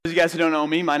For you guys who don't know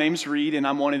me, my name's Reed, and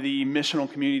I'm one of the missional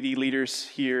community leaders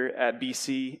here at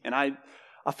BC. And I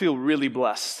feel really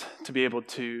blessed to be able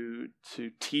to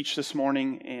teach this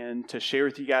morning and to share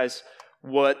with you guys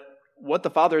what the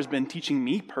Father has been teaching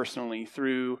me personally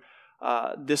through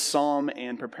this psalm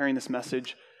and preparing this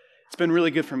message. It's been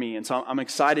really good for me, and so I'm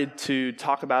excited to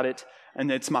talk about it. And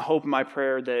it's my hope and my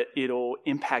prayer that it'll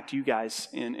impact you guys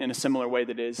in a similar way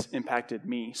that it has impacted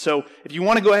me. So if you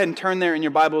want to go ahead and turn there in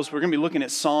your Bibles, we're going to be looking at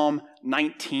Psalm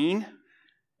 19.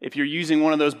 If you're using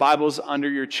one of those Bibles under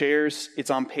your chairs, it's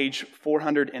on page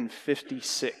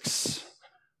 456.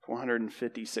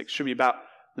 456. Should be about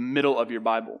the middle of your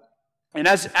Bible. And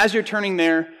as you're turning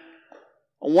there,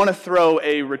 I want to throw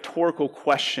a rhetorical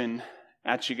question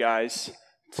at you guys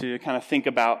to kind of think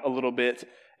about a little bit.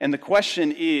 And the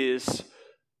question is,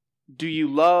 do you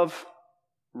love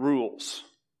rules?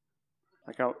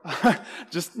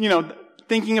 Just,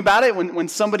 thinking about it, when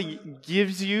somebody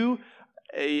gives you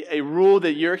a rule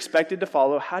that you're expected to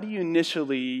follow, how do you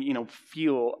initially,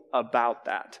 feel about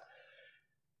that?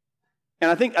 And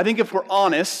I think if we're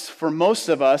honest, for most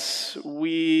of us,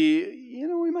 we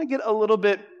might get a little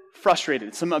bit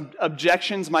frustrated. Some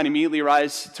objections might immediately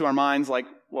rise to our minds like,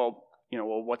 well,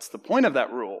 what's the point of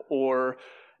that rule? Or,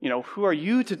 who are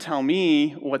you to tell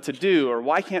me what to do? Or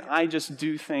why can't I just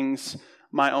do things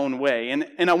my own way?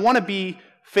 And I want to be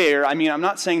fair. I'm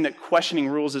not saying that questioning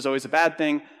rules is always a bad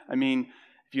thing. If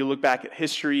you look back at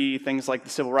history, things like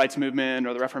the Civil Rights Movement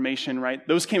or the Reformation, right?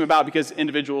 Those came about because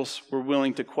individuals were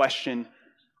willing to question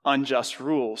unjust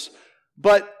rules.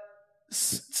 But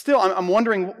still, I'm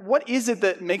wondering, what is it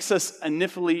that makes us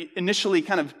initially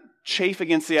kind of chafe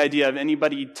against the idea of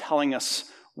anybody telling us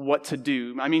what to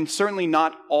do? Certainly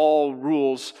not all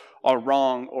rules are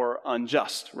wrong or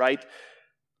unjust, right?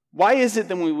 Why is it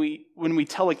that when we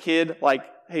tell a kid, like,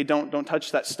 hey, don't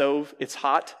touch that stove, it's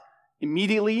hot,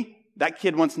 immediately that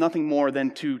kid wants nothing more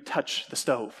than to touch the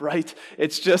stove, right?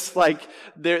 It's just like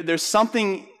there's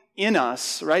something in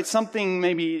us, right? Something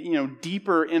maybe,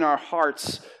 deeper in our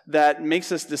hearts that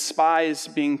makes us despise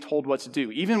being told what to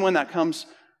do, even when that comes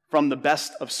from the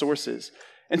best of sources.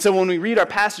 And so when we read our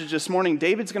passage this morning,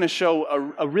 David's going to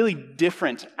show a really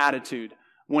different attitude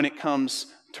when it comes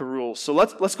to rules. So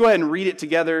let's go ahead and read it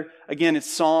together. Again,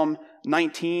 it's Psalm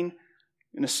 19. I'm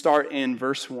going to start in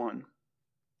verse 1.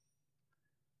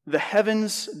 The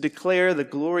heavens declare the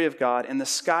glory of God, and the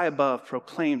sky above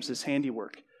proclaims his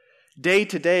handiwork. Day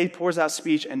to day pours out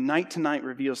speech, and night to night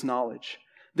reveals knowledge.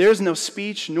 There is no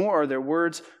speech, nor are there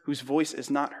words whose voice is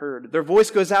not heard. Their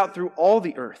voice goes out through all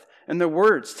the earth, and their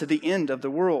words to the end of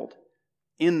the world.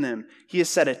 In them he has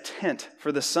set a tent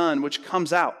for the sun, which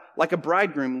comes out like a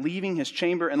bridegroom leaving his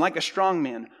chamber, and like a strong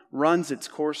man runs its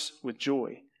course with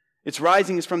joy. Its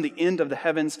rising is from the end of the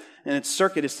heavens, and its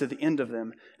circuit is to the end of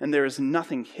them, and there is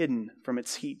nothing hidden from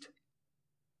its heat.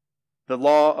 The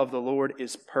law of the Lord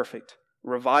is perfect,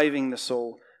 reviving the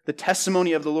soul. The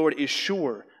testimony of the Lord is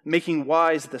sure, making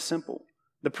wise the simple.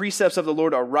 The precepts of the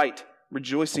Lord are right,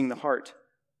 rejoicing the heart.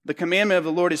 The commandment of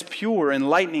the Lord is pure,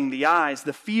 enlightening the eyes.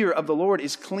 The fear of the Lord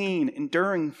is clean,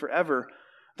 enduring forever.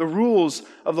 The rules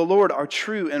of the Lord are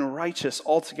true and righteous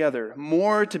altogether.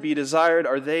 More to be desired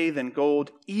are they than gold,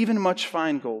 even much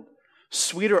fine gold.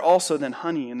 Sweeter also than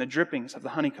honey and the drippings of the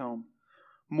honeycomb.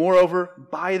 Moreover,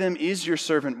 by them is your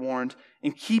servant warned.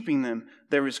 In keeping them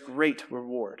there is great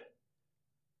reward.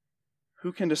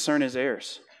 Who can discern his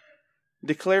errors?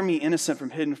 Declare me innocent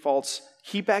from hidden faults.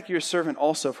 Keep back your servant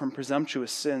also from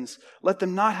presumptuous sins. Let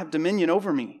them not have dominion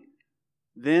over me.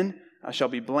 Then I shall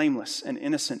be blameless and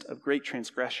innocent of great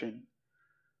transgression.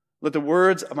 Let the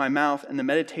words of my mouth and the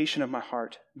meditation of my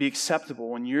heart be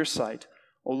acceptable in your sight,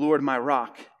 O Lord, my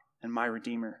rock and my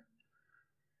redeemer.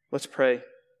 Let's pray.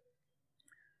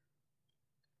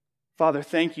 Father,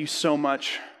 thank you so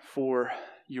much for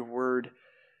your word,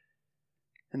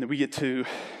 and that we get to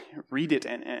read it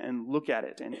and look at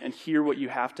it and hear what you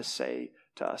have to say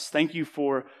to us. Thank you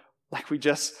for, like we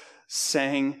just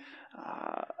sang,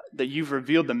 that you've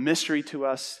revealed the mystery to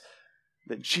us,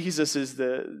 that Jesus is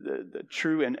the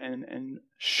true and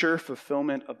sure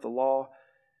fulfillment of the law.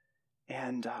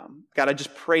 And God, I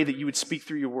just pray that you would speak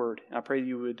through your word. I pray that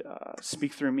you would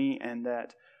speak through me, and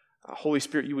that Holy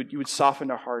Spirit, you would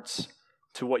soften our hearts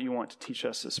to what you want to teach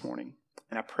us this morning.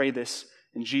 And I pray this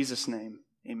in Jesus' name.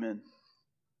 Amen.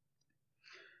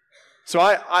 So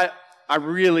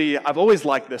I've always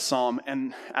liked this psalm,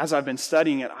 and as I've been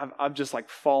studying it, I've just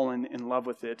fallen in love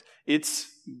with it.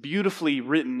 It's beautifully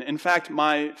written. In fact,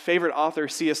 my favorite author,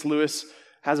 C.S. Lewis,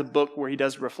 has a book where he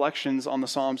does reflections on the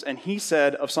Psalms, and he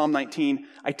said of Psalm 19,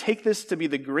 I take this to be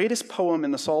the greatest poem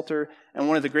in the Psalter and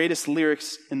one of the greatest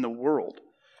lyrics in the world.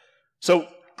 So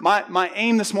my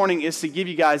aim this morning is to give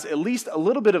you guys at least a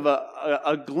little bit of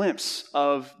a glimpse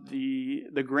of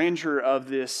the grandeur of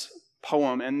this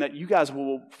poem, and that you guys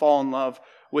will fall in love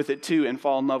with it too, and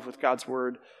fall in love with God's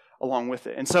word along with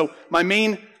it. And so my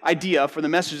main idea for the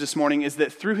message this morning is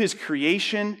that through his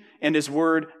creation and his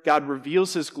word, God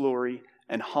reveals his glory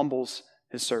and humbles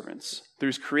his servants. Through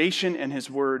his creation and his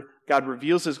word, God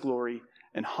reveals his glory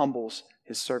and humbles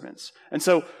his servants. And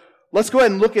so let's go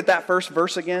ahead and look at that first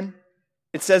verse again.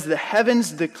 It says, "The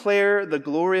heavens declare the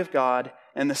glory of God,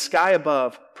 and the sky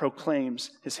above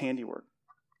proclaims his handiwork."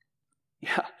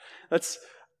 Yeah, that's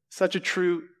such a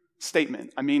true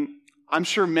statement. I mean, I'm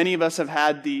sure many of us have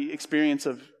had the experience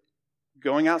of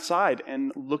going outside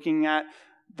and looking at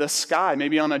the sky,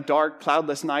 maybe on a dark,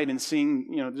 cloudless night, and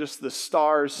seeing, just the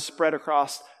stars spread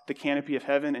across the canopy of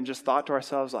heaven, and just thought to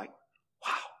ourselves like,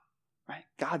 wow, right?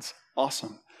 God's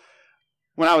awesome.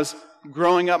 When I was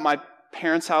growing up, my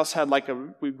parents' house had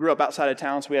we grew up outside of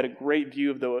town, so we had a great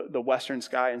view of the western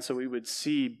sky, and so we would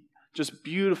see just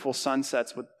beautiful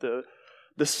sunsets with the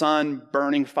sun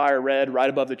burning fire red right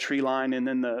above the tree line, and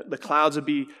then the clouds would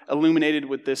be illuminated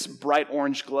with this bright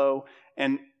orange glow.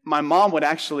 And my mom would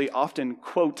actually often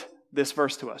quote this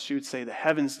verse to us. She would say, "The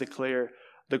heavens declare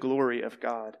the glory of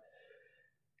God."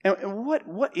 And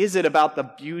what is it about the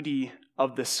beauty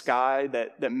of the sky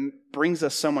that brings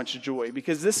us so much joy?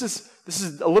 Because this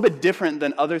is a little bit different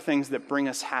than other things that bring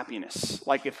us happiness.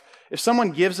 Like if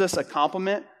someone gives us a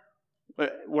compliment,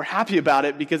 we're happy about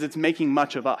it because it's making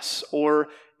much of us. Or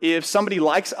if somebody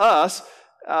likes us,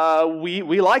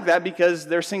 we like that because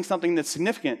they're saying something that's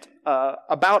significant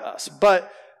about us.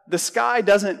 But the sky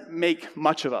doesn't make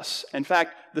much of us. In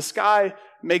fact, the sky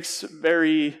makes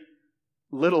very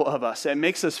little of us. It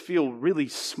makes us feel really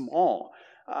small.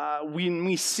 When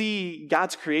we see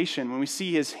God's creation, when we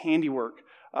see his handiwork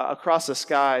across the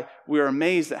sky, we are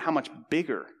amazed at how much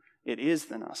bigger it is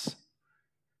than us.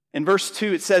 In verse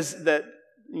 2, it says that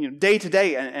day to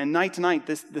day and night to night,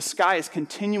 the sky is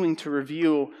continuing to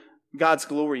reveal God's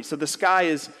glory. So the sky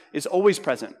is always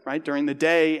present, right? During the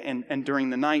day and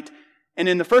during the night. And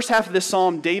in the first half of this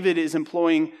psalm, David is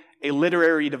employing a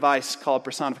literary device called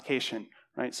personification,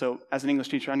 right? So as an English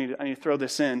teacher, I need to throw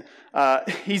this in.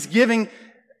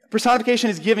 Personification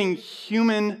is giving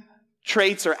human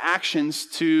traits or actions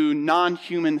to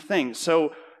non-human things.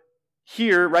 So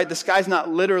here, right, the sky's not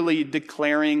literally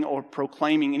declaring or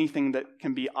proclaiming anything that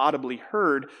can be audibly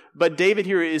heard, but David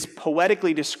here is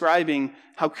poetically describing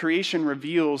how creation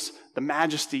reveals the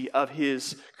majesty of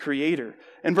his creator.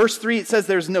 In verse 3, it says,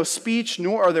 "There's no speech,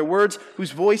 nor are there words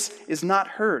whose voice is not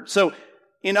heard." So,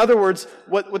 in other words,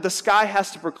 what the sky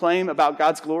has to proclaim about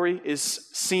God's glory is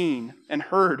seen and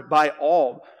heard by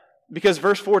all. Because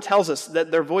verse 4 tells us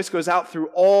that their voice goes out through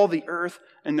all the earth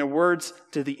and their words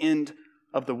to the end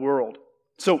of the world.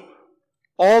 So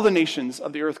all the nations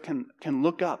of the earth can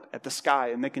look up at the sky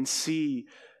and they can see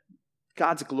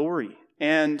God's glory.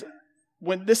 And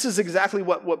when this is exactly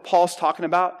what Paul's talking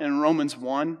about in Romans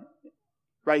 1,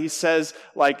 right? He says,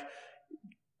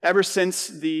 ever since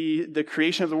the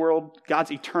creation of the world, God's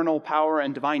eternal power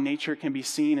and divine nature can be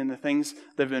seen in the things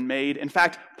that have been made. In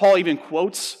fact, Paul even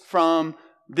quotes from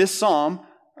this psalm,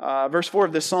 verse 4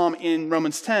 of this psalm in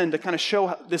Romans 10, to kind of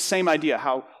show this same idea,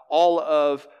 how all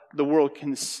of the world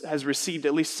has received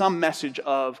at least some message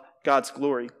of God's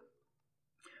glory.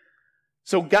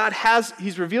 So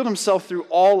he's revealed himself through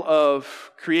all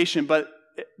of creation, but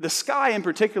the sky in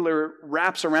particular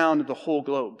wraps around the whole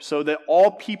globe so that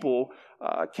all people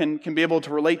can be able to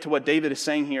relate to what David is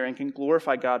saying here and can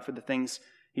glorify God for the things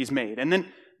he's made. And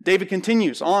then David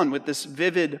continues on with this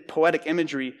vivid poetic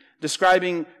imagery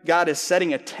describing God as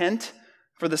setting a tent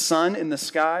for the sun in the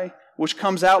sky, which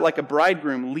comes out like a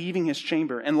bridegroom leaving his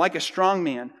chamber, and like a strong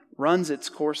man runs its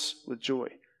course with joy.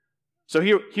 So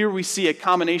here we see a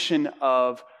combination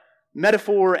of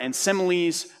metaphor and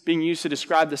similes being used to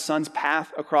describe the sun's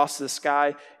path across the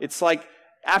sky. It's like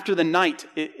after the night,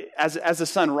 as the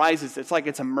sun rises, it's like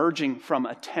it's emerging from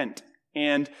a tent.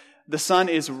 And the sun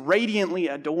is radiantly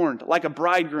adorned like a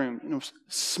bridegroom,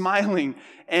 smiling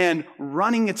and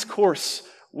running its course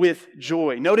with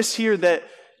joy. Notice here that,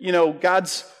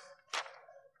 God's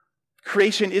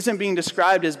creation isn't being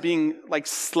described as being like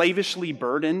slavishly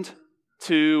burdened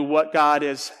to what God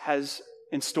has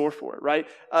in store for it, right?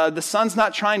 The sun's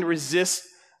not trying to resist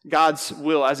God's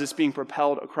will as it's being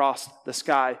propelled across the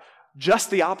sky. Just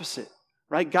the opposite,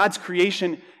 right? God's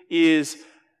creation is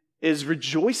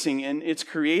rejoicing in its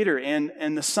creator,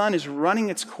 and the sun is running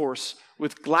its course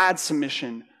with glad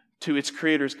submission to its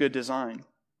creator's good design.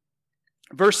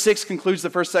 Verse 6 concludes the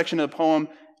first section of the poem,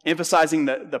 emphasizing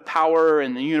the power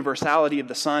and the universality of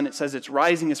the sun. It says its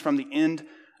rising is from the end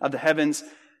of the heavens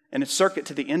and its circuit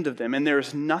to the end of them, and there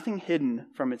is nothing hidden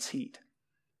from its heat.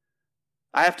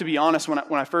 I have to be honest, when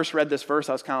I first read this verse,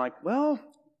 I was kind of like, well,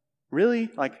 really?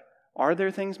 Like, are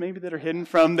there things maybe that are hidden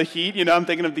from the heat? I'm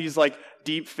thinking of these like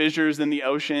deep fissures in the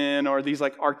ocean or these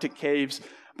like Arctic caves.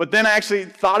 But then I actually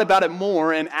thought about it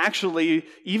more, and actually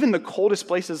even the coldest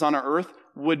places on our earth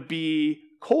would be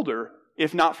colder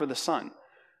if not for the sun.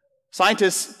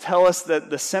 Scientists tell us that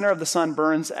the center of the sun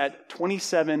burns at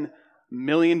 27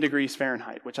 million degrees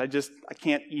Fahrenheit, which I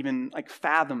can't even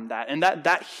fathom that. And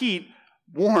that heat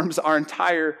warms our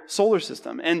entire solar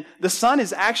system. And the sun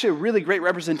is actually a really great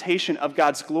representation of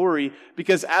God's glory,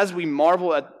 because as we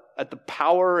marvel at the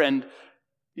power and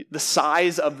the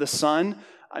size of the sun,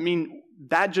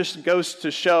 that just goes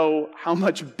to show how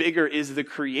much bigger is the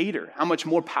Creator, how much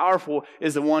more powerful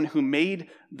is the one who made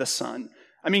the sun.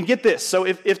 Get this. So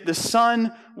if the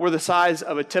sun were the size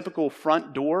of a typical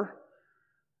front door,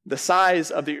 the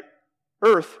size of the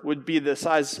earth would be the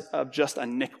size of just a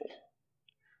nickel.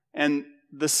 And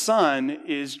the sun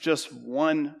is just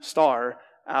one star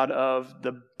out of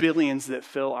the billions that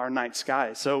fill our night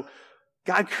sky. So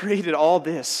God created all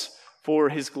this for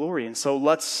His glory. And so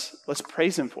let's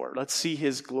praise Him for it. Let's see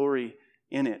His glory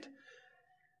in it.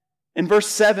 In verse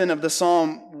 7 of the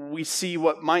psalm, we see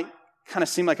what might kind of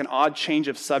seem like an odd change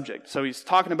of subject. So he's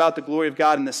talking about the glory of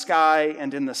God in the sky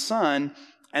and in the sun.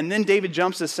 And then David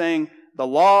jumps to saying, the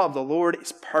law of the Lord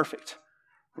is perfect,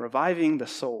 reviving the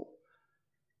soul.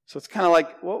 So it's kind of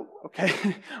like, well, okay,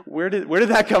 where did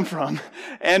that come from?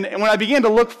 And when I began to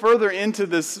look further into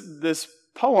this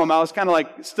poem, I was kind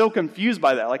of still confused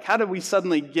by that. How did we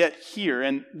suddenly get here?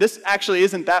 And this actually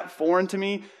isn't that foreign to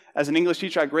me. As an English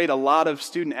teacher, I grade a lot of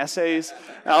student essays.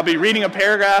 And I'll be reading a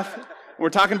paragraph. We're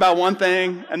talking about one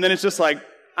thing, and then it's just I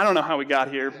don't know how we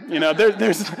got here.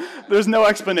 There's no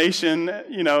explanation.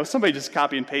 Somebody just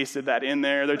copy and pasted that in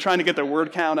there. They're trying to get their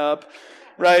word count up,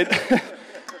 right?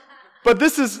 But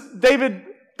this is David.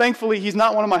 Thankfully, he's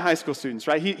not one of my high school students,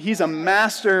 right? He's a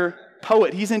master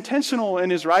poet. He's intentional in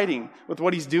his writing with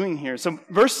what he's doing here. So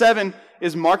verse 7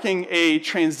 is marking a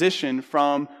transition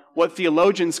from what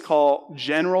theologians call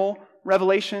general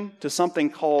revelation to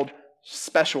something called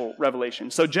special revelation.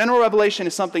 So general revelation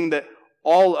is something that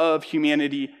all of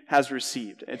humanity has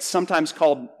received. It's sometimes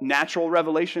called natural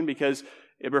revelation because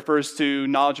it refers to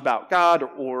knowledge about God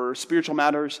or spiritual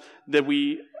matters that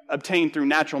we obtain through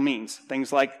natural means.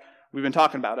 Things like we've been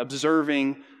talking about,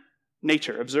 observing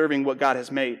nature, observing what God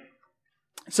has made.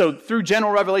 So through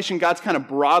general revelation, God's kind of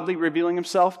broadly revealing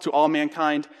Himself to all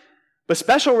mankind. But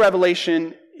special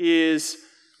revelation is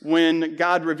when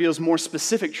God reveals more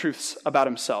specific truths about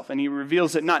Himself. And He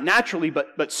reveals it not naturally,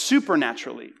 but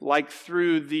supernaturally, like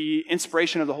through the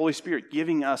inspiration of the Holy Spirit,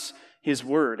 giving us His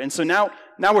Word. And so now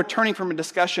we're turning from a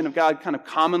discussion of God kind of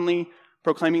commonly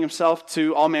proclaiming Himself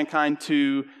to all mankind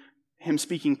to Him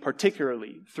speaking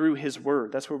particularly through His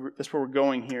Word. That's where we're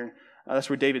going here. That's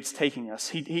where David's taking us.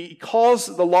 He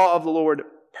calls the law of the Lord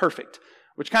perfect,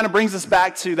 which kind of brings us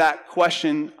back to that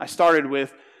question I started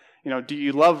with. Do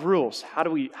you love rules? How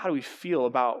do we feel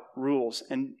about rules?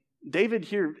 And David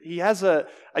here, he has a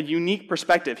unique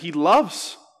perspective. He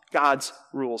loves God's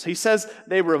rules. He says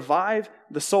they revive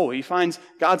the soul. He finds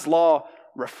God's law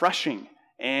refreshing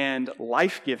and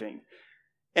life-giving.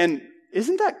 And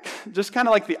isn't that just kind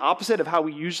of like the opposite of how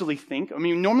we usually think?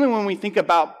 Normally when we think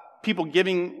about people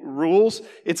giving rules,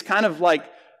 it's kind of like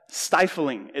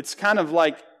stifling. It's kind of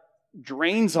like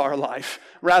drains our life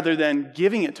rather than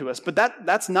giving it to us. But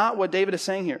that's not what David is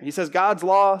saying here. He says God's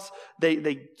laws,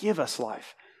 they give us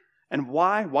life. And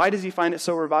why? Why does he find it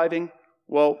so reviving?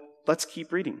 Well, let's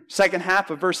keep reading. Second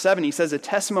half of verse 7, he says, the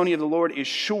testimony of the Lord is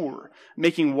sure,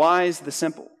 making wise the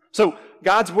simple. So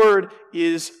God's word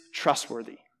is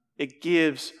trustworthy. It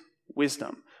gives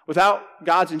wisdom. Without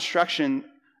God's instruction,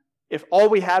 if all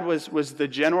we had was the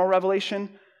general revelation,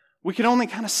 we could only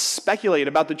kind of speculate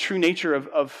about the true nature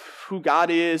of who God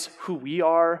is, who we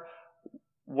are,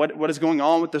 what is going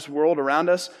on with this world around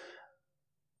us.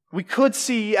 We could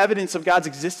see evidence of God's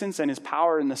existence and His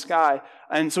power in the sky,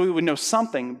 and so we would know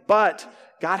something, but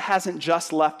God hasn't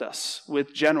just left us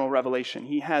with general revelation.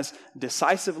 He has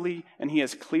decisively and He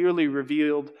has clearly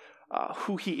revealed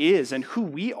who He is and who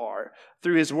we are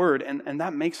through His word, and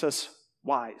that makes us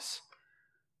wise.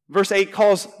 Verse 8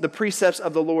 calls the precepts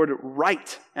of the Lord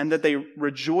right, and that they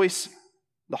rejoice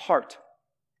the heart.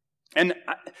 And,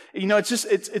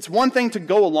 it's one thing to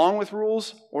go along with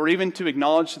rules or even to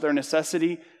acknowledge their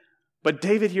necessity, but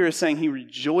David here is saying he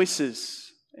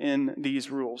rejoices in these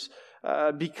rules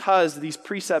because these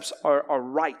precepts are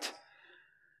right.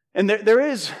 And there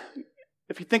is,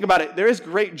 if you think about it, there is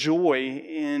great joy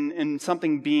in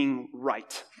something being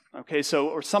right. Okay,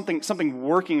 or something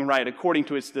working right according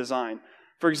to its design.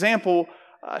 For example,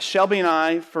 Shelby and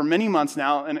I, for many months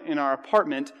now in our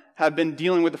apartment, have been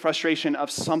dealing with the frustration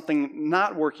of something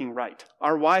not working right.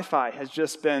 Our Wi-Fi has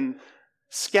just been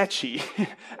sketchy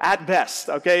at best.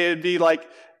 Okay, it'd be like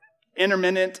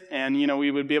intermittent, and we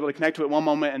would be able to connect to it one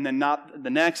moment and then not the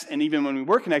next. And even when we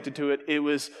were connected to it, it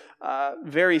was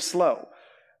very slow.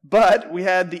 But we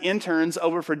had the interns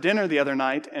over for dinner the other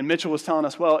night, and Mitchell was telling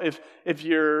us, well, if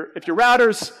your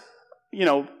router's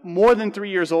more than 3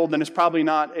 years old, then it's probably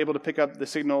not able to pick up the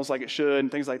signals like it should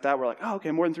and things like that. We're like, oh, okay,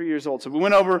 more than 3 years old. So we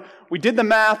went over, we did the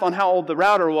math on how old the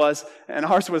router was, and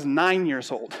ours was 9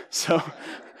 years old. So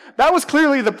that was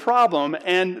clearly the problem.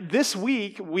 And this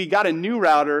week, we got a new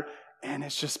router, and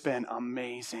it's just been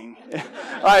amazing.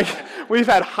 Like, we've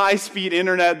had high-speed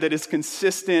internet that is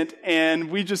consistent, and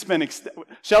we've just been,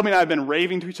 Shelby and I have been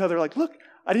raving to each other, like, look,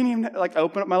 I didn't even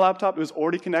open up my laptop. It was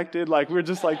already connected. We're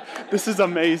just this is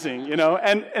amazing,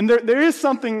 And there is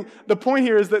something, the point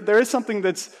here is that there is something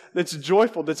that's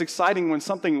joyful, that's exciting when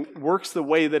something works the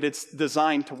way that it's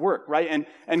designed to work, right?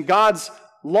 And God's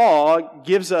law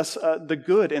gives us the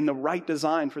good and the right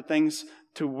design for things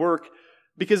to work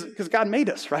because God made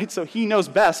us, right? So He knows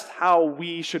best how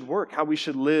we should work, how we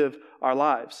should live our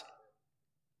lives.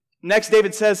 Next,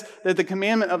 David says that the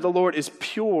commandment of the Lord is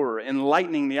pure,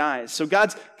 enlightening the eyes. So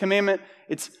God's commandment,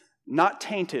 it's not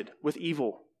tainted with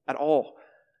evil at all.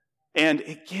 And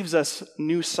it gives us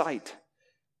new sight.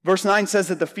 Verse 9 says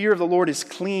that the fear of the Lord is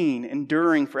clean,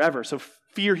 enduring forever. So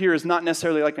fear here is not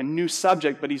necessarily like a new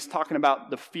subject, but he's talking about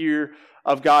the fear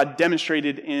of God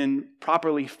demonstrated in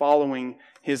properly following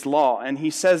His law. And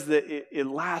he says that it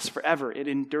lasts forever. It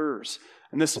endures.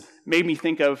 And this made me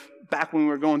think of back when we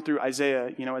were going through Isaiah.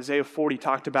 Isaiah 40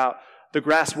 talked about the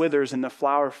grass withers and the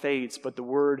flower fades, but the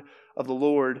word of the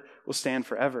Lord will stand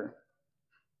forever.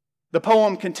 The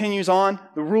poem continues on.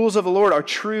 The rules of the Lord are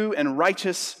true and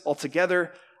righteous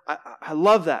altogether. I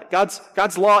love that.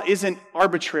 God's law isn't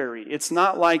arbitrary. It's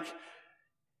not like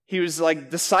He was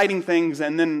deciding things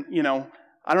and then,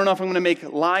 I don't know if I'm going to make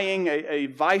lying a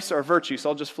vice or a virtue, so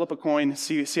I'll just flip a coin and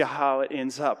see how it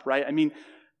ends up, right? I mean,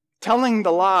 telling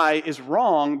the lie is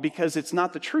wrong because it's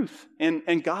not the truth.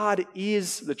 And God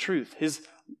is the truth. His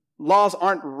laws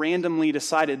aren't randomly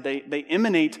decided. They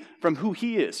emanate from who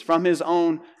He is, from His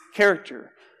own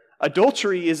character.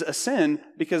 Adultery is a sin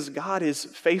because God is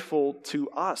faithful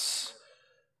to us.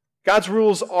 God's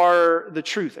rules are the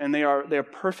truth, and they're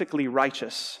perfectly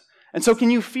righteous. And so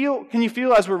can you feel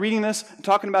as we're reading this,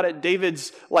 talking about it,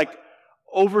 David's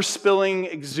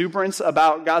overspilling exuberance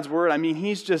about God's word? I mean,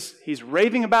 he's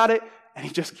raving about it, and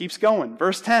he just keeps going.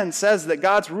 Verse 10 says that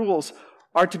God's rules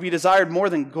are to be desired more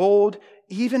than gold,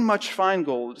 even much fine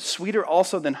gold, sweeter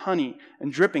also than honey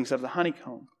and drippings of the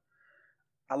honeycomb.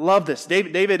 I love this.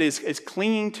 David is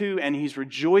clinging to and he's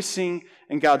rejoicing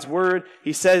in God's word.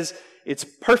 He says it's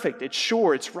perfect, it's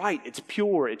sure, it's right, it's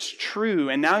pure, it's true.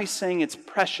 And now he's saying it's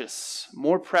precious,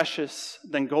 more precious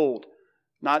than gold.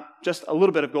 Not just a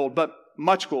little bit of gold, but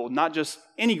much gold. Not just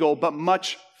any gold, but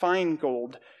much fine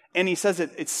gold. And he says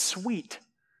it's sweet.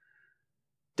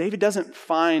 David doesn't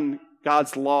find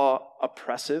God's law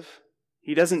oppressive.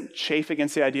 He doesn't chafe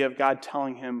against the idea of God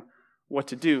telling him what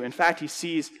to do. In fact, he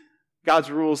sees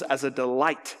God's rules as a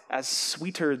delight, as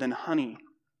sweeter than honey.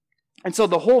 And so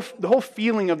the whole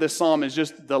feeling of this psalm is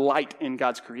just delight in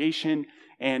God's creation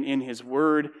and in His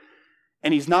word.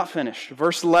 And he's not finished.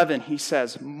 Verse 11, he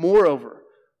says, moreover,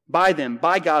 by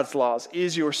God's laws,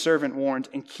 is your servant warned,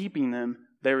 and keeping them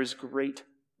there is great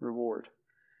reward.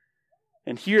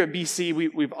 And here at BC,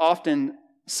 we've often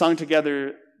sung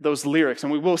together those lyrics,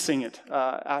 and we will sing it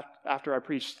after I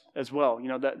preach as well.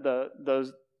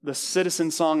 The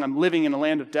citizen song, I'm living in a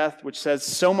land of death, which says,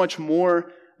 so much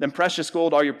more than precious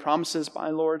gold are your promises, my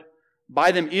Lord.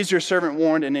 By them is your servant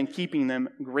warned, and in keeping them,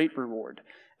 great reward.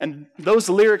 And those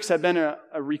lyrics have been a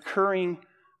recurring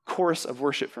chorus of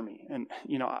worship for me. And,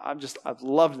 I've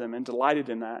loved them and delighted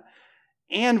in that.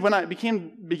 And when I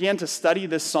began to study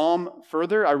this psalm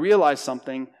further, I realized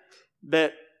something,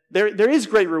 that there is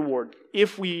great reward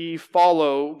if we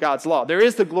follow God's law. There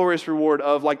is the glorious reward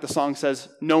of, like the song says,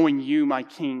 knowing you, my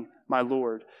King, my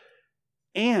Lord.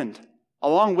 And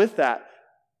along with that,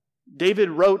 David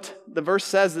wrote, the verse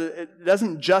says that it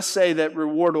doesn't just say that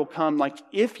reward will come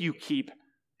if you keep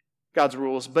God's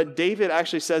rules, but David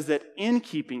actually says that in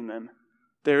keeping them,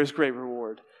 there is great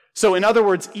reward. So in other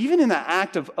words, even in the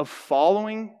act of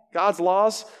following God's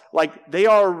laws, they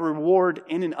are a reward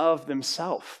in and of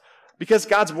themselves. Because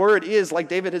God's word is, like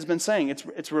David has been saying, it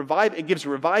gives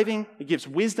reviving, it gives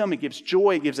wisdom, it gives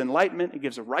joy, it gives enlightenment, it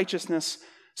gives righteousness.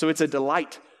 So it's a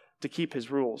delight to keep His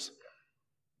rules.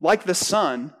 Like the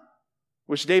sun,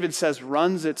 which David says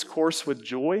runs its course with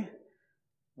joy,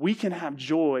 we can have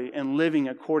joy in living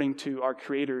according to our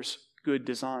Creator's good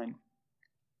design.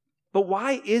 But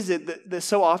why is it that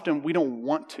so often we don't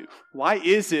want to? Why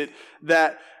is it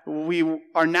that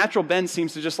our natural bend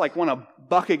seems to just like want to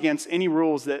buck against any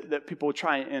rules that people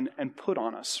try and put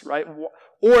on us, right?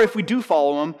 Or if we do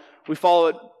follow them, we follow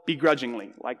it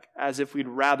begrudgingly, like as if we'd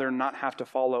rather not have to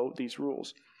follow these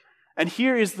rules. And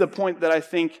here is the point that I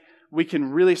think we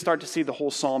can really start to see the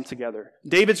whole psalm together.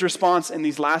 David's response in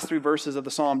these last 3 verses of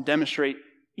the psalm demonstrate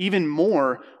even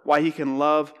more why he can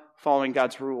love following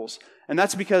God's rules. And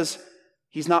that's because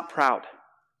he's not proud.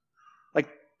 Like,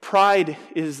 pride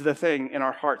is the thing in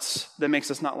our hearts that makes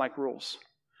us not like rules.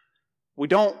 We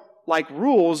don't like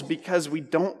rules because we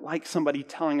don't like somebody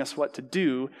telling us what to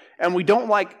do, and we don't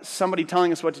like somebody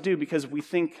telling us what to do because we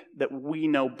think that we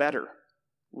know better.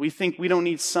 We think we don't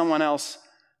need someone else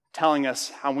telling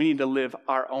us how we need to live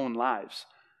our own lives.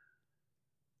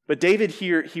 But David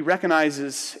here, he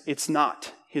recognizes it's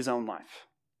not his own life.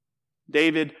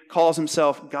 David calls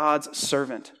himself God's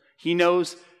servant. He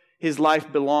knows his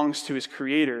life belongs to his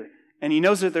Creator, and he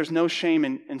knows that there's no shame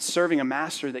in serving a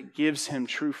master that gives him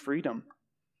true freedom.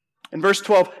 In verse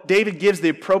 12, David gives the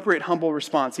appropriate humble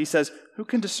response. He says, "Who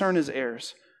can discern his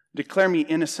errors? Declare me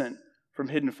innocent from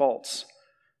hidden faults."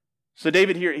 So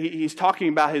David here, he's talking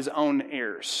about his own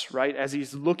errors, right? As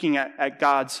he's looking at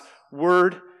God's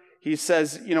word, he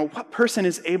says, what person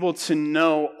is able to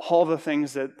know all the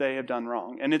things that they have done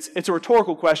wrong? And it's a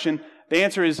rhetorical question. The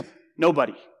answer is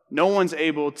nobody. No one's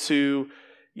able to,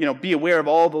 be aware of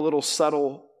all the little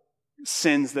subtle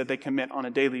sins that they commit on a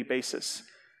daily basis.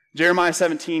 Jeremiah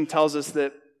 17 tells us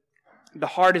that the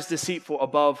heart is deceitful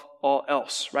above all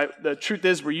else, right? The truth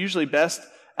is we're usually best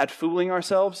at fooling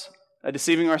ourselves,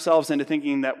 deceiving ourselves into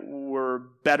thinking that we're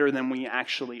better than we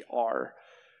actually are.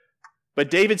 But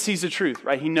David sees the truth,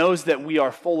 right? He knows that we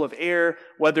are full of error,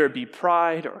 whether it be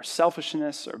pride or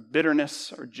selfishness or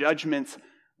bitterness or judgment.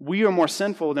 We are more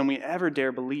sinful than we ever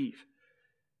dare believe.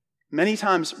 Many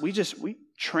times we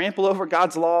trample over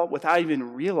God's law without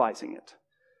even realizing it.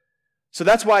 So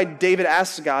that's why David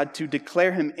asks God to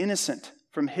declare him innocent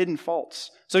from hidden faults.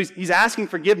 So he's asking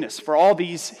forgiveness for all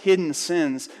these hidden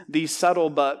sins, these subtle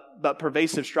but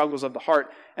pervasive struggles of the heart.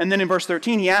 And then in verse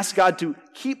 13, he asks God to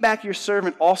keep back your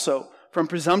servant also from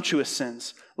presumptuous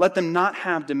sins. Let them not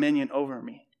have dominion over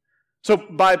me. So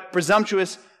by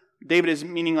presumptuous, David is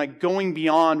meaning like going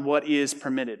beyond what is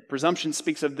permitted. Presumption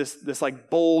speaks of this like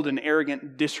bold and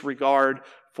arrogant disregard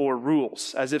for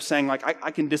rules, as if saying like,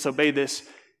 I can disobey this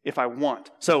if I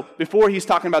want. So before he's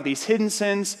talking about these hidden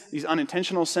sins, these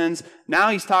unintentional sins, now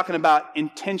he's talking about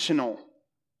intentional,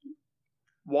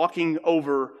 walking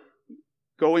over,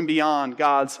 going beyond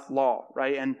God's law,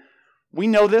 right? And we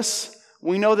know this.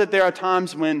 We know that there are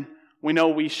times when we know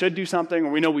we should do something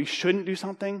or we know we shouldn't do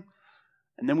something,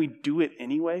 and then we do it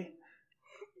anyway.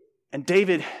 And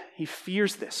David, he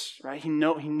fears this, right? He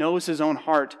knows his own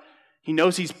heart. He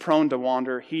knows he's prone to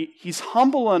wander. He's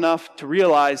humble enough to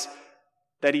realize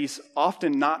that he's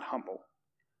often not humble.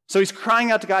 So he's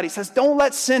crying out to God. He says, "Don't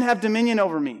let sin have dominion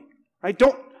over me." Right?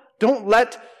 Don't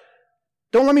let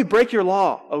me break your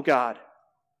law, oh God.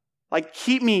 Like,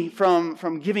 keep me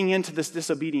from giving in to this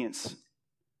disobedience.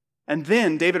 And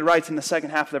then David writes in the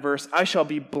second half of the verse, "I shall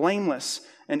be blameless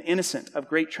and innocent of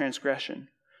great transgression."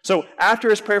 So after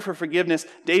his prayer for forgiveness,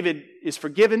 David is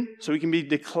forgiven so he can be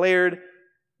declared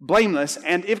blameless.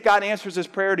 And if God answers his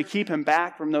prayer to keep him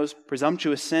back from those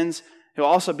presumptuous sins, he'll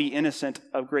also be innocent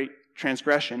of great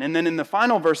transgression. And then in the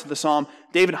final verse of the psalm,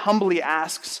 David humbly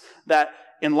asks that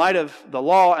in light of the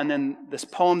law and then this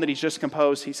poem that he's just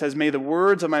composed, he says, "May the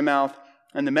words of my mouth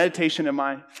and the meditation of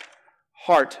my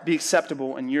heart be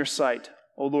acceptable in your sight,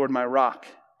 O Lord, my rock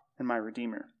and my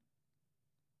redeemer."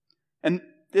 And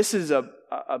this is a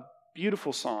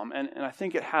beautiful psalm, and I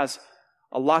think it has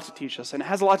a lot to teach us. And it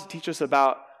has a lot to teach us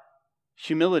about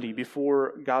humility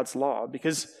before God's law,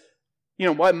 because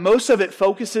what most of it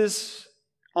focuses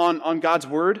on God's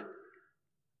word,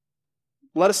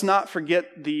 let us not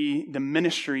forget the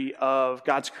ministry of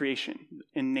God's creation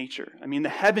in nature. I mean, the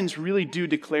heavens really do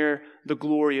declare the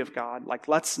glory of God. Like,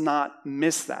 let's not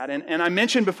miss that. And I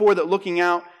mentioned before that looking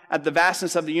out at the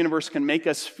vastness of the universe can make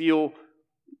us feel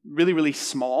really, really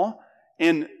small.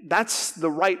 And that's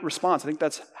the right response. I think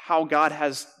that's how God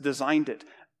has designed it.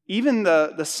 Even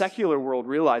the secular world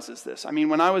realizes this. I mean,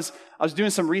 when I was doing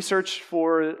some research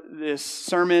for this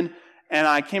sermon, and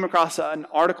I came across an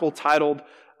article titled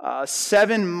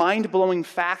 7 Mind-Blowing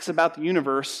Facts About the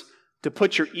Universe to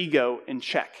Put Your Ego in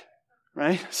Check,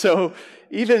 right? So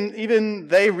even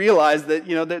they realize that,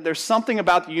 that there's something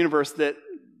about the universe that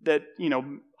that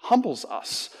humbles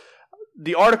us.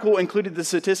 The article included the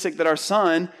statistic that our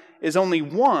sun is only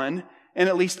one in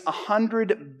at least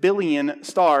 100 billion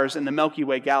stars in the Milky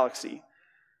Way galaxy.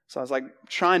 So I was like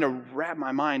trying to wrap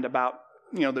my mind about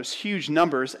those huge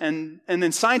numbers, and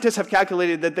then scientists have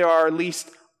calculated that there are at least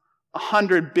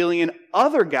 100 billion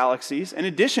other galaxies in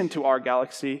addition to our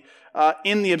galaxy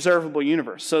in the observable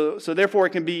universe. So therefore,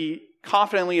 it can be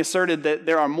confidently asserted that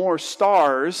there are more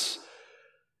stars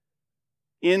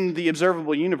in the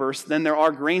observable universe than there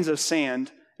are grains of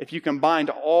sand if you combined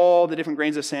all the different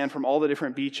grains of sand from all the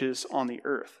different beaches on the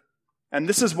earth. And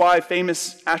this is why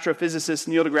famous astrophysicist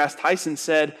Neil deGrasse Tyson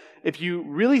said, if you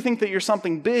really think that you're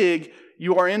something big,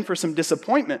 you are in for some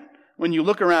disappointment when you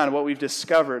look around at what we've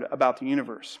discovered about the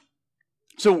universe.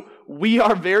 So we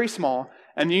are very small,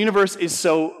 and the universe is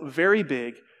so very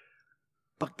big,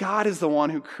 but God is the one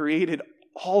who created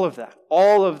all of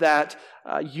that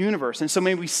universe. And so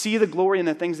may we see the glory in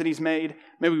the things that he's made.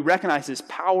 May we recognize his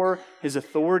power, his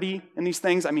authority in these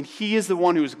things. I mean, he is the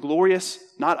one who is glorious,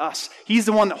 not us. He's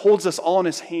the one that holds us all in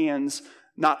his hands,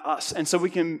 not us. And so we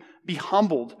can be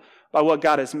humbled by what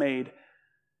God has made.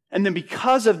 And then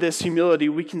because of this humility,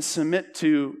 we can submit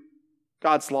to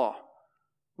God's law.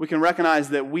 We can recognize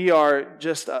that we are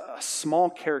just a small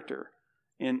character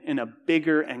in a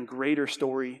bigger and greater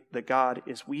story that God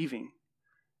is weaving.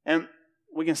 And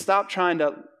we can stop trying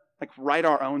to write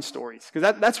our own stories,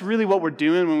 because that's really what we're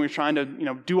doing when we're trying to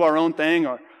do our own thing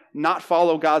or not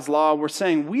follow God's law. We're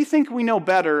saying we think we know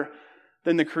better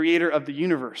than the creator of the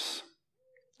universe.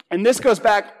 And this goes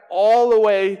back all the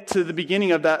way to the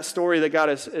beginning of that story that God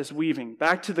is weaving,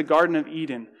 back to the Garden of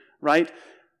Eden, right?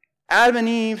 Adam and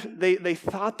Eve, they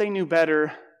thought they knew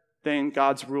better than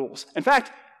God's rules. In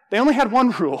fact, they only had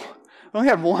one rule. They only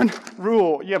had one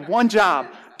rule. You have one job.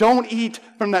 Don't eat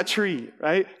from that tree,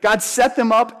 right? God set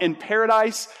them up in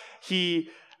paradise. He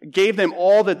gave them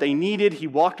all that they needed. He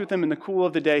walked with them in the cool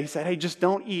of the day. He said, hey, just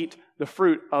don't eat the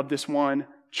fruit of this one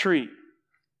tree.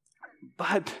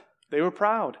 But they were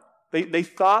proud. They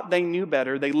thought they knew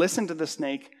better. They listened to the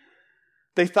snake.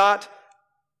 They thought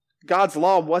God's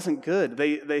law wasn't good.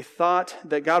 They thought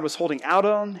that God was holding out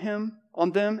on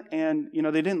them, and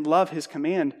they didn't love his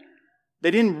command.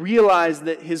 They didn't realize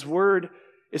that his word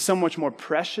is so much more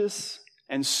precious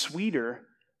and sweeter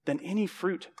than any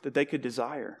fruit that they could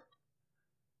desire.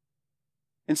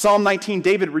 In Psalm 19,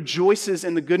 David rejoices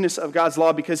in the goodness of God's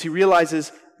law because he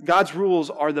realizes God's rules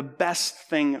are the best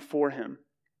thing for him.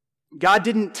 God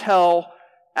didn't tell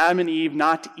Adam and Eve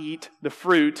not to eat the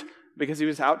fruit because he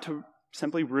was out to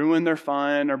simply ruin their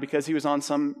fun or because he was on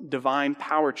some divine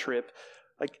power trip.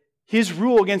 His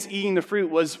rule against eating the fruit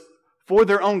was for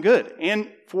their own good and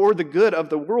for the good of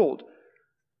the world.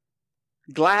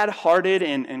 Glad-hearted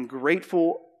and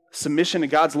grateful submission to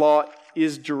God's law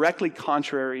is directly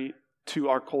contrary to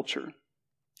our culture.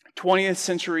 20th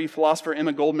century philosopher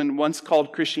Emma Goldman once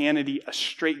called Christianity a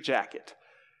straitjacket.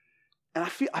 And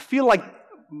I feel like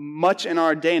much in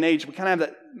our day and age, we kind of have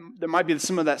that, there might be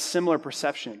some of that similar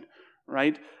perception,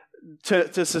 right?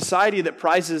 To society that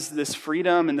prizes this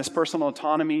freedom and this personal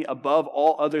autonomy above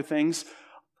all other things,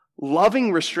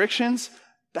 loving restrictions,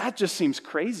 that just seems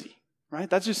crazy, right?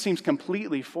 That just seems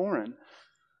completely foreign.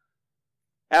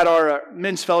 At our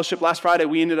men's fellowship last Friday,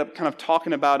 we ended up kind of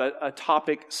talking about a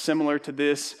topic similar to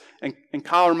this, and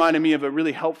Kyle reminded me of a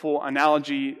really helpful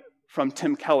analogy from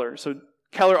Tim Keller. So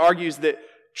Keller argues that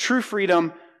true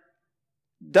freedom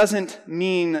doesn't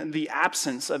mean the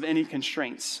absence of any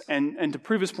constraints. And to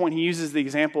prove his point, he uses the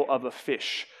example of a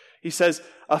fish. He says,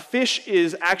 a fish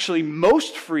is actually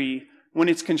most free when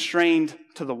it's constrained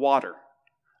to the water.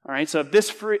 All right, so if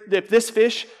this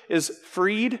fish is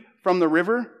freed from the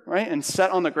river, right, and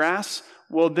set on the grass,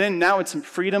 well, then now its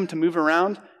freedom to move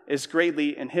around is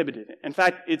greatly inhibited. In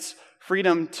fact, its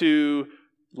freedom to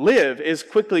live is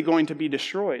quickly going to be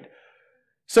destroyed.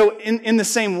 So in the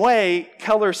same way,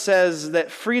 Keller says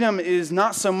that freedom is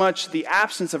not so much the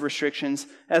absence of restrictions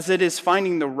as it is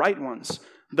finding the right ones,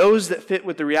 those that fit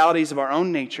with the realities of our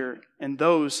own nature and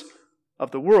those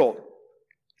of the world.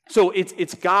 So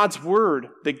it's God's word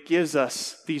that gives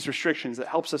us these restrictions, that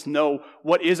helps us know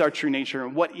what is our true nature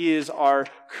and what is our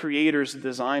Creator's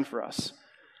design for us.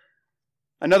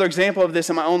 Another example of this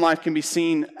in my own life can be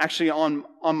seen actually on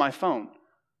my phone.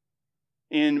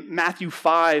 In Matthew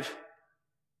 5,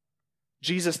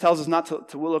 Jesus tells us not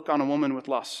to look on a woman with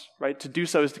lust, right? To do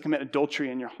so is to commit adultery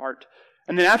in your heart.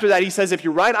 And then after that, he says, if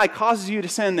your right eye causes you to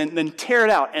sin, then tear it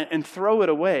out and throw it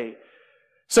away.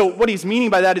 So what he's meaning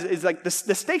by that is like the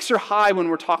stakes are high when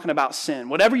we're talking about sin.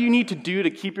 Whatever you need to do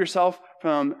to keep yourself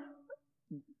from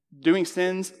doing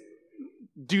sins,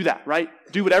 do that, right?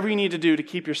 Do whatever you need to do to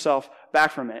keep yourself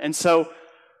back from it. And so,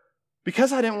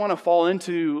 because I didn't want to fall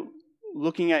into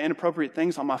looking at inappropriate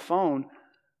things on my phone,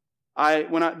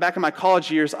 back in my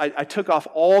college years, I took off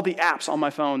all the apps on my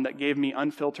phone that gave me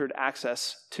unfiltered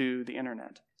access to the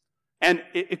internet. And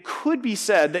it could be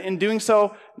said that in doing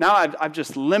so, now I've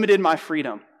just limited my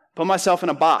freedom, put myself in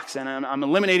a box, and I'm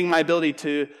eliminating my ability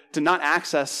to not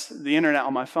access the internet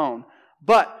on my phone.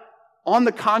 But on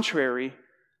the contrary,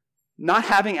 not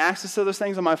having access to those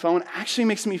things on my phone actually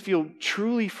makes me feel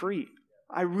truly free.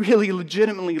 I really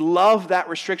legitimately love that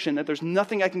restriction, that there's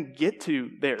nothing I can get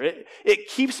to there. It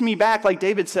keeps me back, like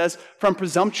David says, from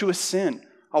presumptuous sin.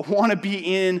 I want to be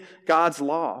in God's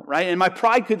law, right? And my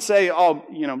pride could say, oh,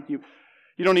 you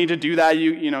don't need to do that.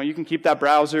 You can keep that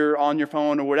browser on your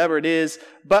phone or whatever it is.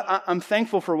 But I'm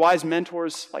thankful for wise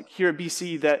mentors like here at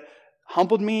BC that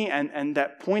humbled me and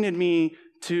that pointed me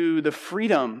to the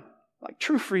freedom, like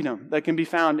true freedom, that can be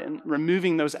found in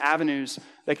removing those avenues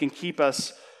that can keep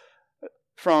us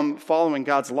from following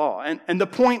God's law. And the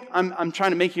point I'm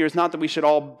trying to make here is not that we should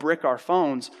all brick our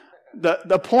phones.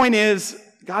 The point is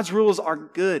God's rules are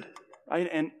good,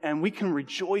 right? And we can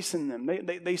rejoice in them.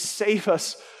 They save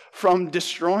us from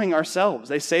destroying ourselves.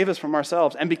 They save us from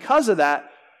ourselves. And because of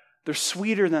that, they're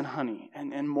sweeter than honey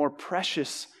and more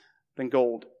precious than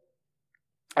gold.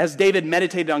 As David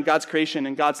meditated on God's creation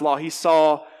and God's law, he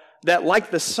saw that like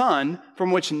the sun,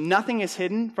 from which nothing is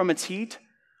hidden from its heat,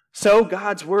 so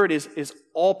God's word is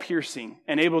all-piercing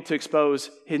and able to expose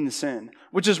hidden sin,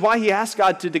 which is why he asked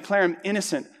God to declare him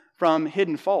innocent from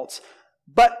hidden faults.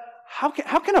 But how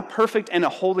can a perfect and a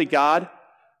holy God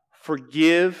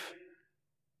forgive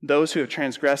those who have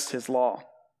transgressed his law?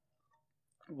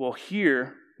 Well,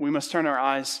 here we must turn our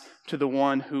eyes to the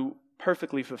one who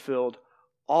perfectly fulfilled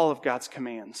all of God's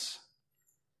commands.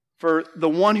 For the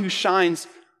one who shines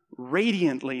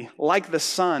radiantly like the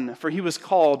sun, for he was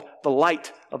called the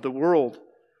light of the world.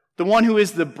 The one who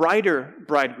is the brighter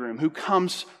bridegroom, who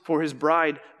comes for his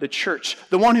bride, the church.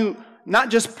 The one who not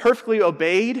just perfectly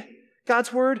obeyed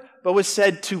God's word, but was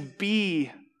said to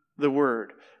be the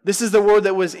word. This is the word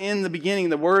that was in the beginning,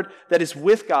 the word that is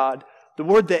with God, the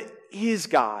word that is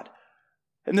God.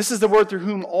 And this is the word through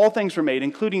whom all things were made,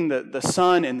 including the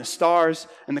sun and the stars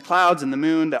and the clouds and the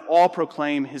moon, that all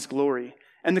proclaim his glory.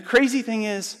 And the crazy thing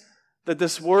is that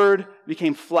this word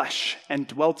became flesh and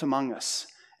dwelt among us.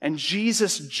 And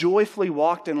Jesus joyfully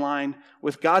walked in line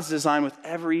with God's design with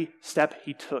every step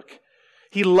he took.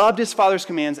 He loved his Father's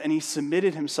commands and he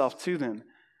submitted himself to them.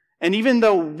 And even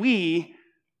though we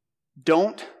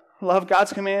don't love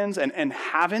God's commands and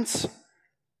haven't,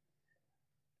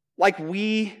 like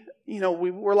we're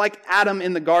like Adam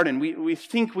in the garden. We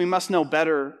think we must know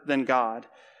better than God.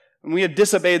 And we have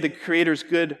disobeyed the Creator's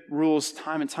good rules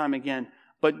time and time again.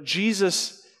 But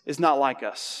Jesus is not like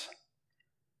us.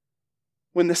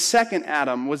 When the second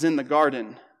Adam was in the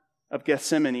Garden of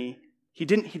Gethsemane, he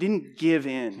didn't give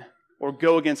in or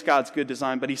go against God's good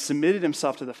design, but he submitted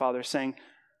himself to the Father, saying,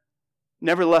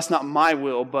 "Nevertheless, not my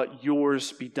will, but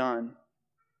yours be done."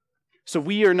 So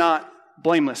we are not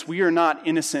blameless. We are not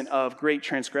innocent of great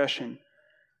transgression.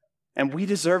 And we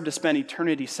deserve to spend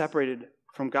eternity separated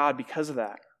from God because of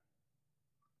that.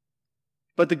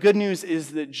 But the good news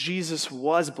is that Jesus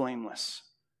was blameless.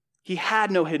 He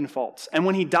had no hidden faults. And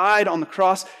when he died on the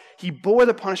cross, he bore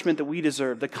the punishment that we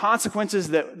deserve. The consequences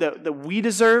that we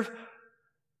deserve,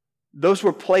 those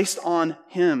were placed on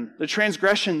him. The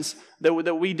transgressions that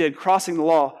we did, crossing the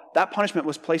law, that punishment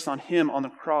was placed on him on the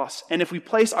cross. And if we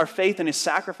place our faith in his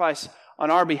sacrifice on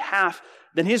our behalf,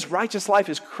 then his righteous life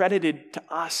is credited to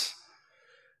us.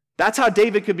 That's how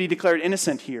David could be declared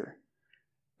innocent here.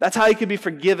 That's how he could be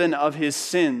forgiven of his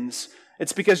sins.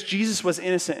 It's because Jesus was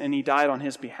innocent and he died on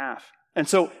his behalf. And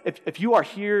so if you are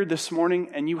here this morning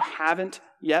and you haven't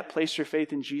yet placed your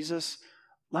faith in Jesus,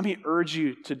 let me urge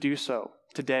you to do so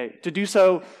today, to do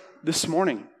so this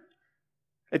morning.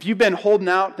 If you've been holding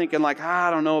out thinking like, I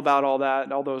don't know about all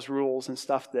that, all those rules and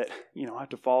stuff that, I have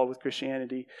to follow with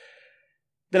Christianity,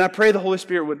 then I pray the Holy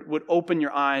Spirit would open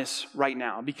your eyes right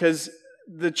now, because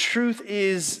the truth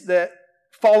is that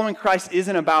following Christ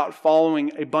isn't about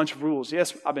following a bunch of rules.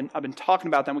 Yes, I've been talking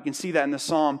about that, and we can see that in the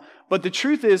psalm. But the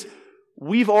truth is,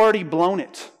 we've already blown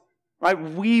it, right?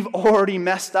 We've already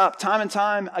messed up. Time and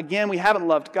time again, we haven't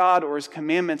loved God or his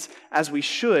commandments as we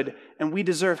should, and we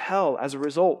deserve hell as a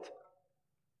result.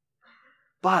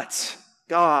 But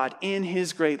God, in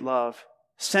his great love,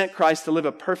 sent Christ to live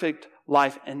a perfect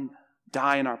life and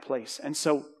die in our place. And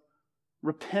so,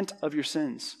 repent of your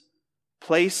sins.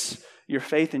 Place your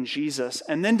faith in Jesus,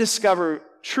 and then discover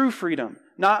true freedom.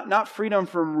 Not freedom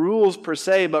from rules per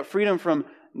se, but freedom from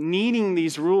needing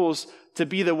these rules to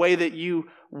be the way that you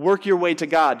work your way to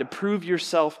God, to prove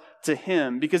yourself to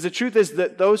Him. Because the truth is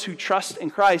that those who trust in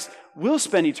Christ will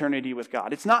spend eternity with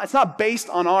God. It's not based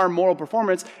on our moral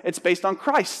performance, it's based on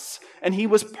Christ's, and He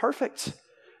was perfect.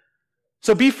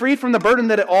 So be freed from the burden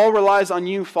that it all relies on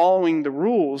you following the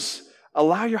rules.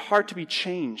 Allow your heart to be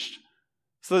changed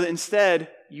so that instead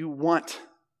you want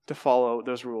to follow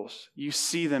those rules. You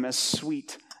see them as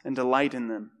sweet and delight in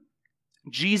them.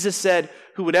 Jesus said,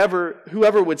 whoever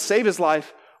would save his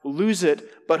life will lose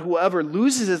it, but whoever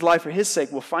loses his life for his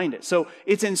sake will find it. So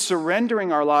it's in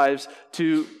surrendering our lives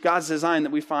to God's design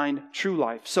that we find true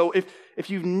life. So if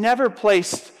you've never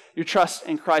placed your trust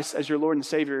in Christ as your Lord and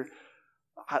Savior,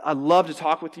 I'd love to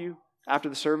talk with you after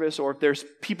the service, or if there's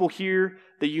people here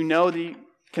that you know that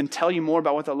can tell you more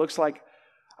about what that looks like,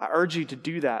 I urge you to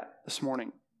do that this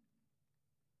morning.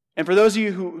 And for those of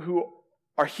you who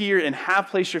are here and have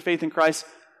placed your faith in Christ,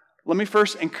 let me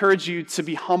first encourage you to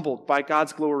be humbled by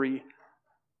God's glory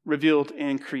revealed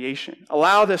in creation.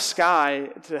 Allow the sky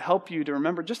to help you to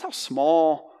remember just how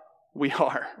small we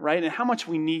are, right? And how much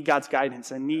we need God's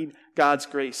guidance and need God's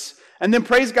grace. And then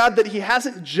praise God that He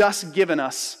hasn't just given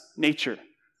us nature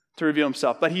to reveal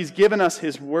Himself, but He's given us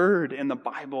His Word in the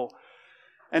Bible.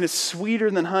 And it's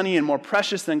sweeter than honey and more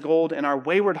precious than gold, and our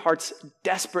wayward hearts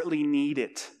desperately need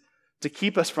it to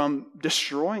keep us from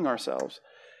destroying ourselves.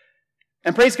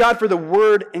 And praise God for the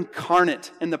Word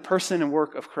incarnate in the person and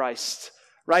work of Christ,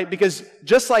 right? Because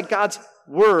just like God's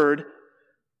Word,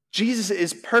 Jesus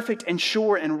is perfect and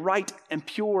sure and right and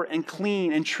pure and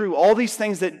clean and true. All these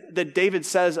things that David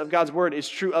says of God's Word is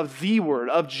true of the Word,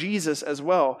 of Jesus as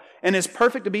well. And His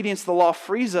perfect obedience to the law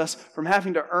frees us from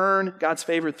having to earn God's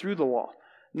favor through the law.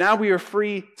 Now we are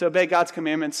free to obey God's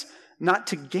commandments, not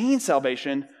to gain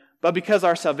salvation, but because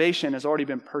our salvation has already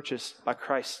been purchased by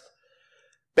Christ.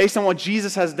 Based on what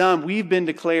Jesus has done, we've been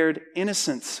declared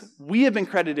innocent. We have been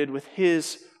credited with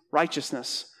His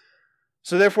righteousness.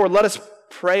 So therefore, let us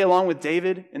pray along with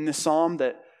David in this psalm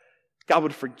that God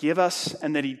would forgive us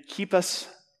and that He'd keep us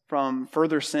from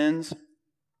further sins.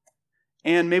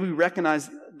 And may we recognize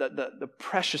the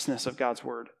preciousness of God's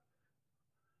Word.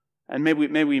 And may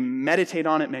we meditate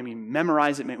on it, may we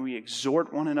memorize it, may we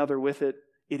exhort one another with it.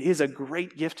 It is a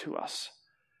great gift to us.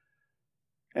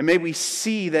 And may we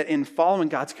see that in following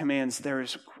God's commands, there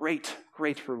is great,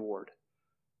 great reward.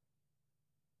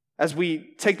 As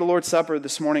we take the Lord's Supper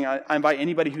this morning, I invite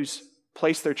anybody who's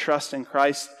placed their trust in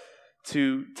Christ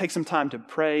to take some time to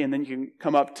pray, and then you can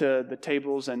come up to the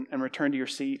tables and return to your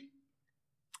seat.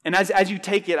 And as you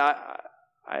take it, I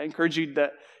encourage you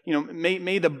that,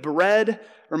 may the bread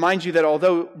remind you that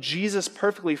although Jesus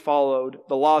perfectly followed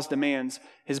the law's demands,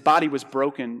 His body was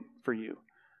broken for you.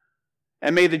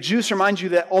 And may the juice remind you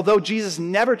that although Jesus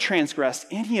never transgressed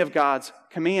any of God's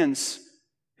commands,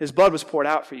 His blood was poured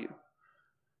out for you.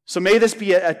 So may this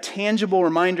be a tangible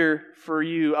reminder for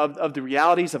you of the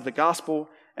realities of the gospel,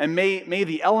 and may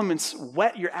the elements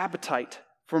whet your appetite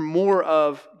for more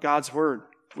of God's Word,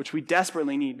 which we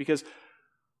desperately need, because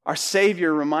our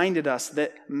Savior reminded us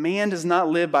that man does not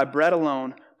live by bread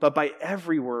alone, but by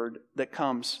every word that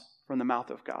comes from the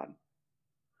mouth of God.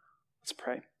 Let's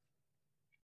pray.